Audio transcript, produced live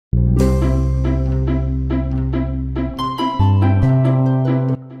Hi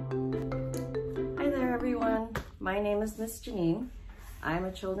there everyone, my name is Miss Janine. I'm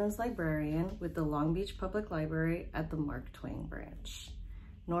a children's librarian with the Long Beach Public Library at the Mark Twain branch.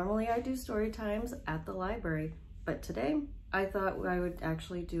 Normally I do story times at the library, but today I thought I would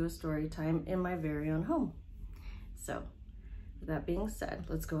actually do a story time in my very own home. So with that being said,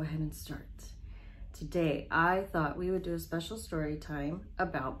 let's go ahead and start. Today I thought we would do a special story time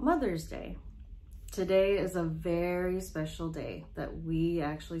about Mother's Day. Today is a very special day that we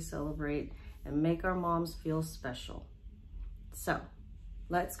actually celebrate and make our moms feel special. So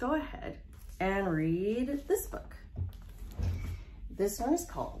let's go ahead and read this book. This one is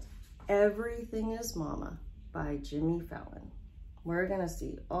called Everything is Mama by Jimmy Fallon. We're gonna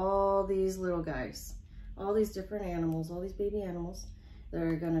see all these little guys, all these different animals, all these baby animals that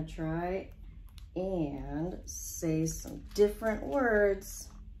are gonna try and say some different words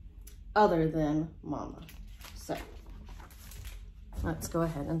other than mama. So let's go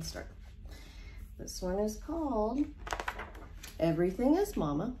ahead and start. This one is called Everything is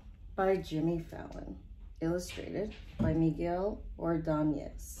Mama by Jimmy Fallon, illustrated by Miguel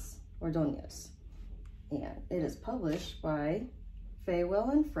Ordonez. And it is published by Faywell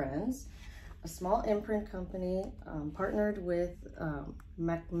and Friends, a small imprint company partnered with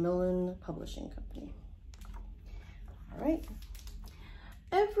Macmillan Publishing Company. All right.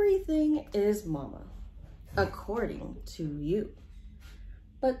 Everything is mama, according to you.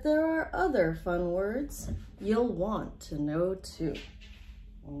 But there are other fun words you'll want to know too.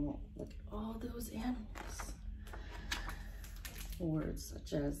 Oh, look at all those animals. Words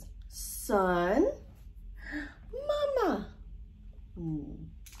such as sun, mama.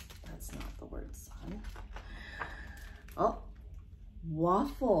 That's not the word sun. Oh,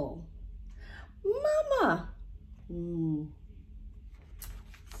 waffle, mama. Still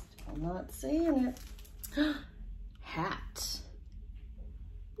not saying it. Hat,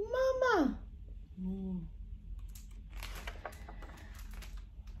 mama.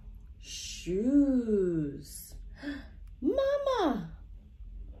 Shoes, mama.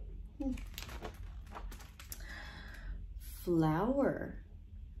 Flower,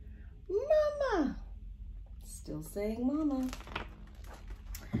 mama. Still saying mama.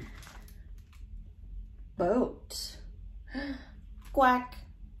 Boat, quack.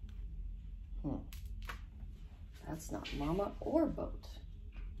 That's not mama or boat.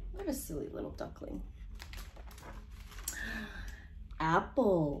 What a silly little duckling.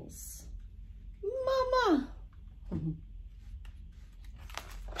 Apples, mama.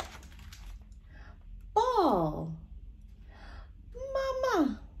 Ball,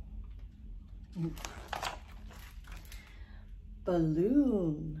 mama.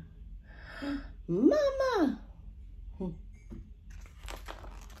 Balloon, mama.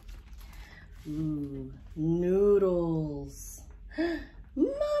 Ooh, noodles,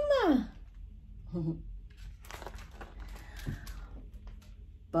 mama.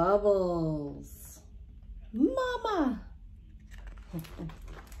 Bubbles, mama.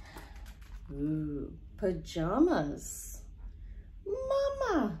 Ooh, pajamas,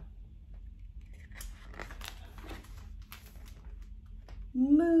 mama.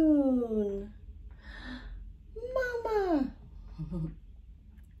 Moon, mama.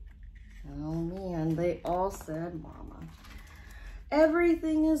 Oh man, they all said mama.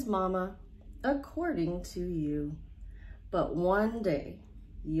 Everything is mama, according to you. But one day,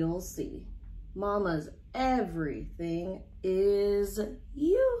 you'll see, mama's everything is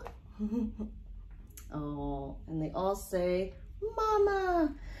you. Oh, and they all say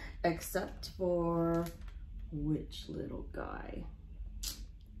mama, except for which little guy?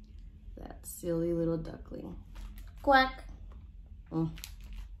 That silly little duckling. Quack. Oh,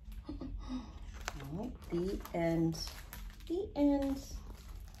 the end. The end.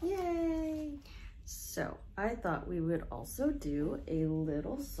 Yay. So I thought we would also do a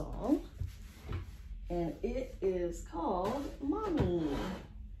little song, and it is called Mommy.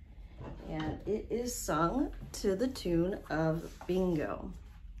 And it is sung to the tune of Bingo.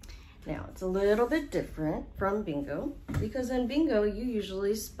 Now, it's a little bit different from bingo because in bingo, you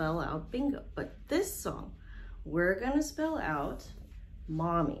usually spell out bingo. But this song, we're gonna spell out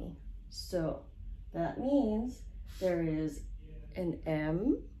mommy. So that means there is an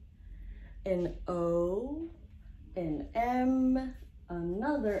M, an O, an M,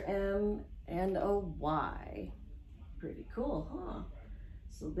 another M, and a Y. Pretty cool, huh?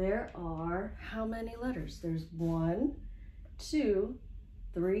 So there are how many letters? There's 1, 2,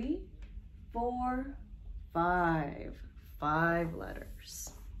 3, 4, 5. 5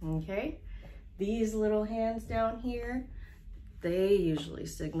 letters, okay? These little hands down here, they usually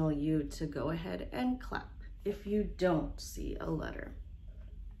signal you to go ahead and clap if you don't see a letter.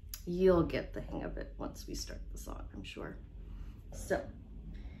 You'll get the hang of it once we start the song, I'm sure. So,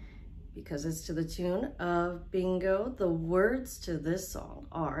 because it's to the tune of Bingo, the words to this song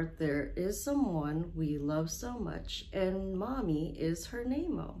are, there is someone we love so much and mommy is her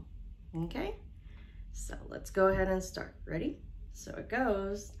name-o. Okay? So let's go ahead and start. Ready? So it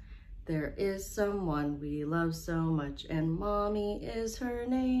goes, there is someone we love so much and mommy is her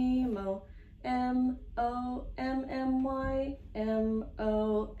name-o. M-O-M-M-Y,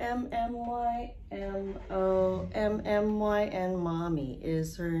 M-O-M-M-Y, M-O-M-M-Y, and mommy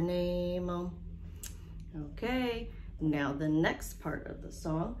is her name-o. Okay, now the next part of the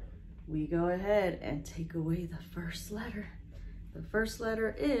song, we go ahead and take away the first letter. The first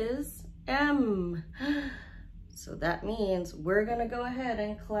letter is M. So that means we're gonna go ahead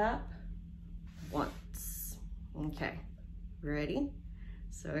and clap once. Okay, ready?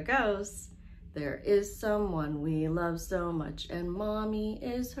 So it goes. There is someone we love so much and mommy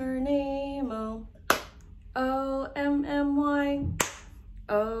is her name-o. O-M-M-Y,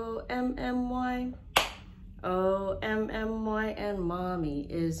 O-M-M-Y, O-M-M-Y, and mommy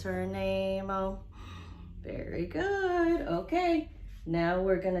is her name-o. Very good. Okay, now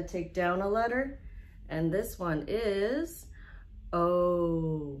we're gonna take down a letter, and this one is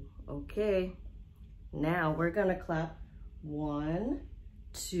O. Okay, now we're gonna clap 1,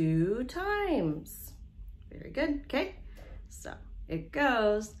 2 times. Very good. Okay, so it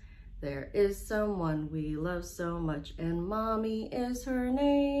goes, there is someone we love so much and mommy is her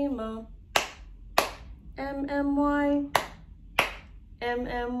name-o. M-M-Y,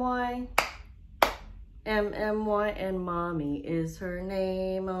 M-M-Y, M-M-Y, and mommy is her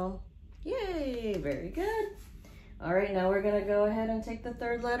name-o. Yay, very good. All right, now we're gonna go ahead and take the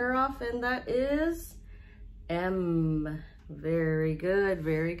third letter off, and that is M. Very good,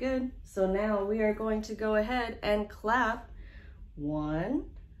 very good. So now we are going to go ahead and clap 1,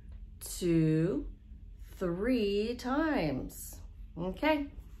 2, 3 times. Okay,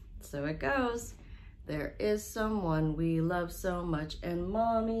 so it goes. There is someone we love so much and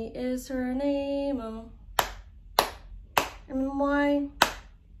mommy is her name-o. M-Y,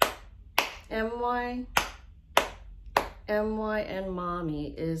 M-Y, M-Y, and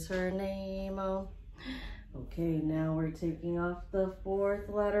mommy is her name-o. Okay, now we're taking off the fourth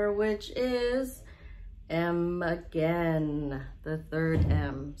letter, which is M again, the third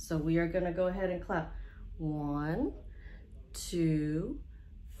M. So we are gonna go ahead and clap 1, 2,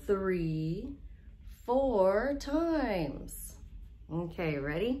 3, 4 times. Okay,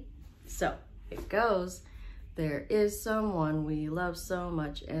 ready? So it goes, there is someone we love so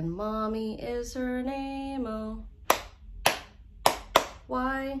much and mommy is her name-o.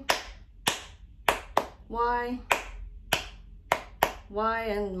 Why? Why,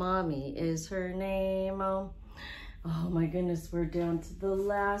 and mommy is her name-o. Oh my goodness, we're down to the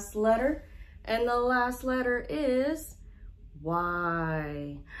last letter, and the last letter is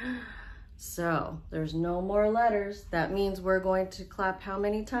Y. So there's no more letters. That means we're going to clap how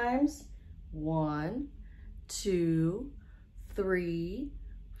many times? 1, 2, 3,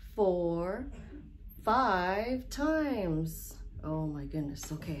 4, 5 times. Oh my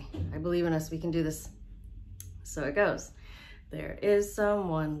goodness, okay. I believe in us, we can do this. So it goes, there is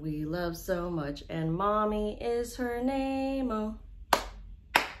someone we love so much and mommy is her name-o.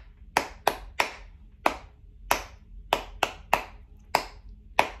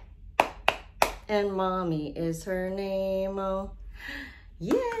 And mommy is her name-o.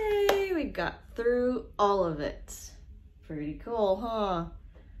 Yay, we got through all of it. Pretty cool, huh?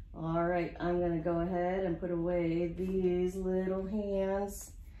 All right, I'm gonna go ahead and put away these little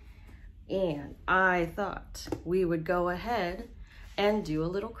hands. And I thought we would go ahead and do a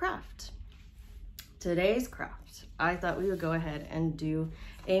little craft. Today's craft, I thought we would go ahead and do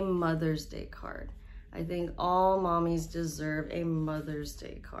a Mother's Day card. I think all mommies deserve a Mother's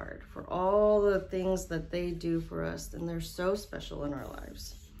Day card for all the things that they do for us, and they're so special in our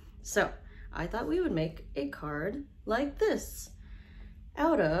lives. So I thought we would make a card like this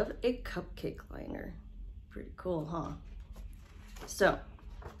out of a cupcake liner. Pretty cool, huh? So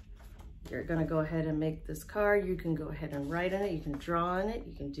you're gonna go ahead and make this card. You can go ahead and write in it. You can draw in it.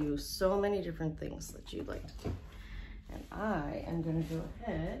 You can do so many different things that you'd like to do. And I am gonna go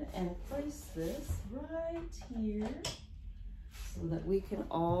ahead and place this right here so that we can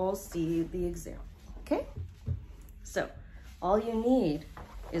all see the example, okay? So all you need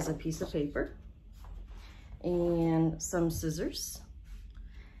is a piece of paper and some scissors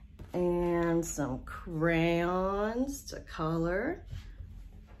and some crayons to color,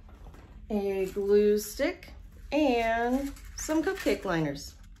 a glue stick, and some cupcake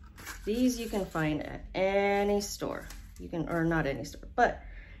liners. These you can find at any store. Or not any store, but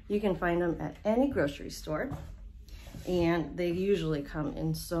you can find them at any grocery store. And they usually come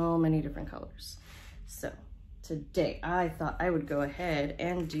in so many different colors. So today I thought I would go ahead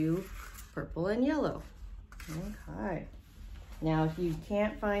and do purple and yellow. Okay. Now if you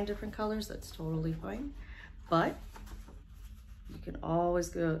can't find different colors, that's totally fine. But you can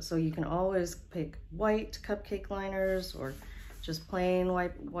always you can always pick white cupcake liners or just plain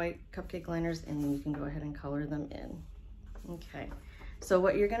white cupcake liners, and then you can go ahead and color them in. Okay, so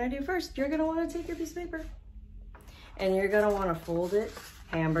what you're gonna do first, you're gonna wanna take your piece of paper and you're gonna wanna fold it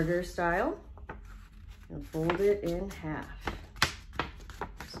hamburger style and fold it in half.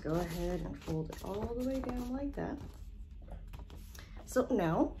 Just go ahead and fold it all the way down like that. So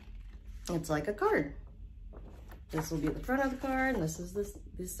now it's like a card. This will be the front of the card, and this is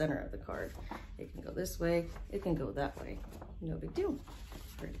the center of the card. It can go this way, it can go that way. No big deal.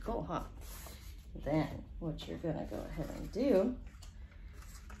 Pretty cool, huh? Then what you're gonna go ahead and do,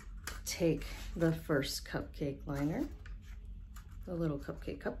 take the first cupcake liner, the little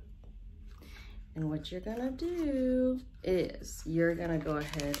cupcake cup, and what you're gonna do is you're gonna go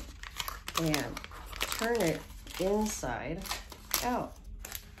ahead and turn it inside out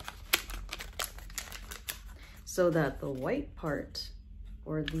so that the white part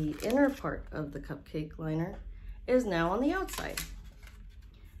or the inner part of the cupcake liner is now on the outside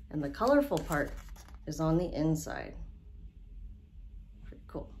and the colorful part is on the inside. Pretty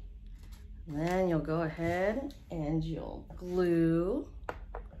cool. And then you'll go ahead and you'll glue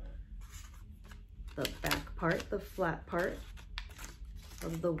the back part, the flat part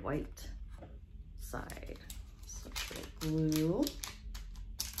of the white side. So glue.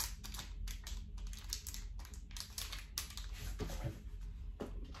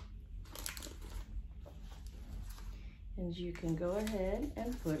 And you can go ahead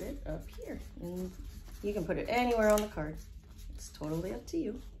and put it up here. And you can put it anywhere on the card. It's totally up to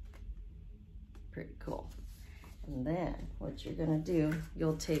you. Pretty cool. And then what you're gonna do,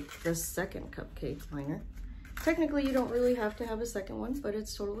 you'll take the second cupcake liner. Technically, you don't really have to have a second one, but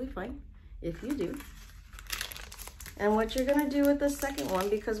it's totally fine if you do. And what you're gonna do with the second one,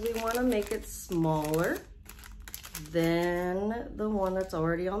 because we wanna make it smaller than the one that's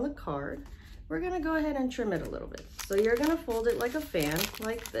already on the card, we're gonna go ahead and trim it a little bit. So you're gonna fold it like a fan,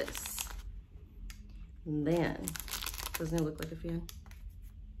 like this. And then, doesn't it look like a fan?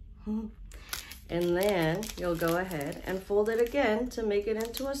 And then you'll go ahead and fold it again to make it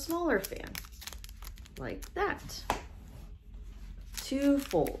into a smaller fan, like that. 2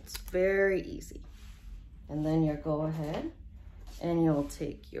 folds, very easy. And then you'll go ahead and you'll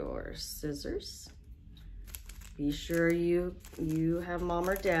take your scissors. Be sure you have mom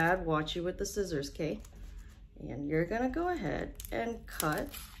or dad watch you with the scissors, okay? And you're gonna go ahead and cut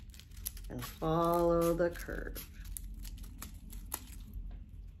and follow the curve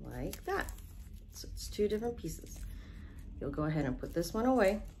like that. So it's 2 different pieces. You'll go ahead and put this one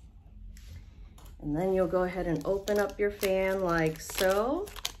away. And then you'll go ahead and open up your fan like so.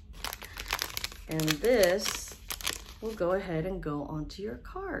 And this will go ahead and go onto your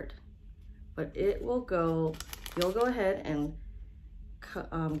card. But it will go, you'll go ahead and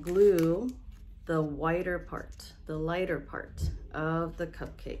glue the whiter part, the lighter part of the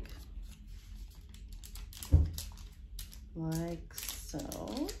cupcake. Like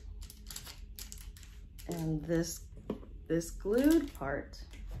so. And this glued part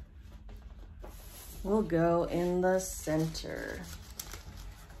will go in the center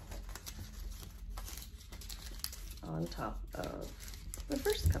on top of the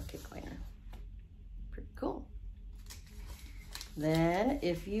first cupcake liner. Pretty cool. Then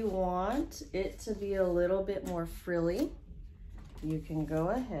if you want it to be a little bit more frilly, you can go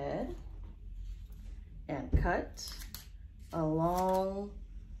ahead and cut along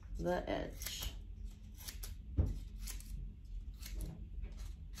the edge.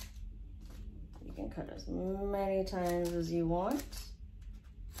 You can cut as many times as you want.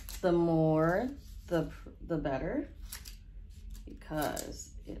 The more, the better,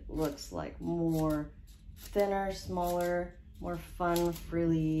 because it looks like more thinner, smaller, more fun,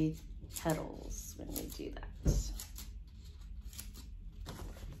 frilly petals when you do that.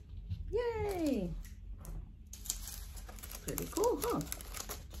 Yay! Pretty cool, huh?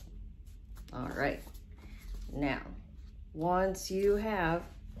 All right, now, once you have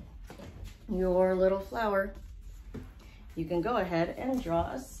your little flower, you can go ahead and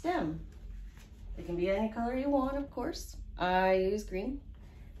draw a stem. It can be any color you want, of course. I use green.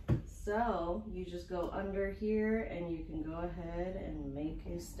 So you just go under here and you can go ahead and make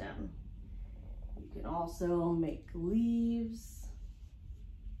a stem. You can also make leaves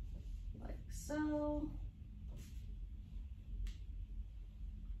like so.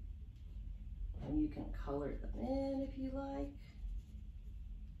 And you can color them in if you like.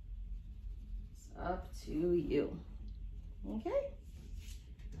 It's up to you. Okay?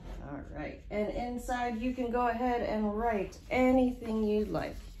 All right. And inside you can go ahead and write anything you'd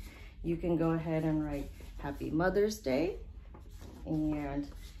like. You can go ahead and write Happy Mother's Day. And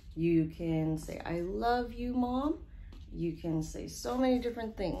you can say, I love you, Mom. You can say so many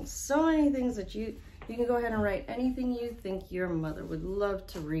different things. So many things that you can go ahead and write anything you think your mother would love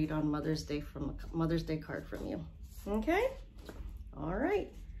to read on Mother's Day from a Mother's Day card from you. Okay? All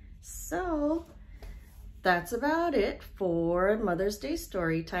right. So that's about it for Mother's Day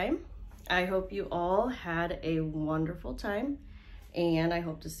story time. I hope you all had a wonderful time, and I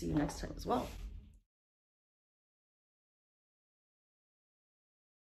hope to see you next time as well.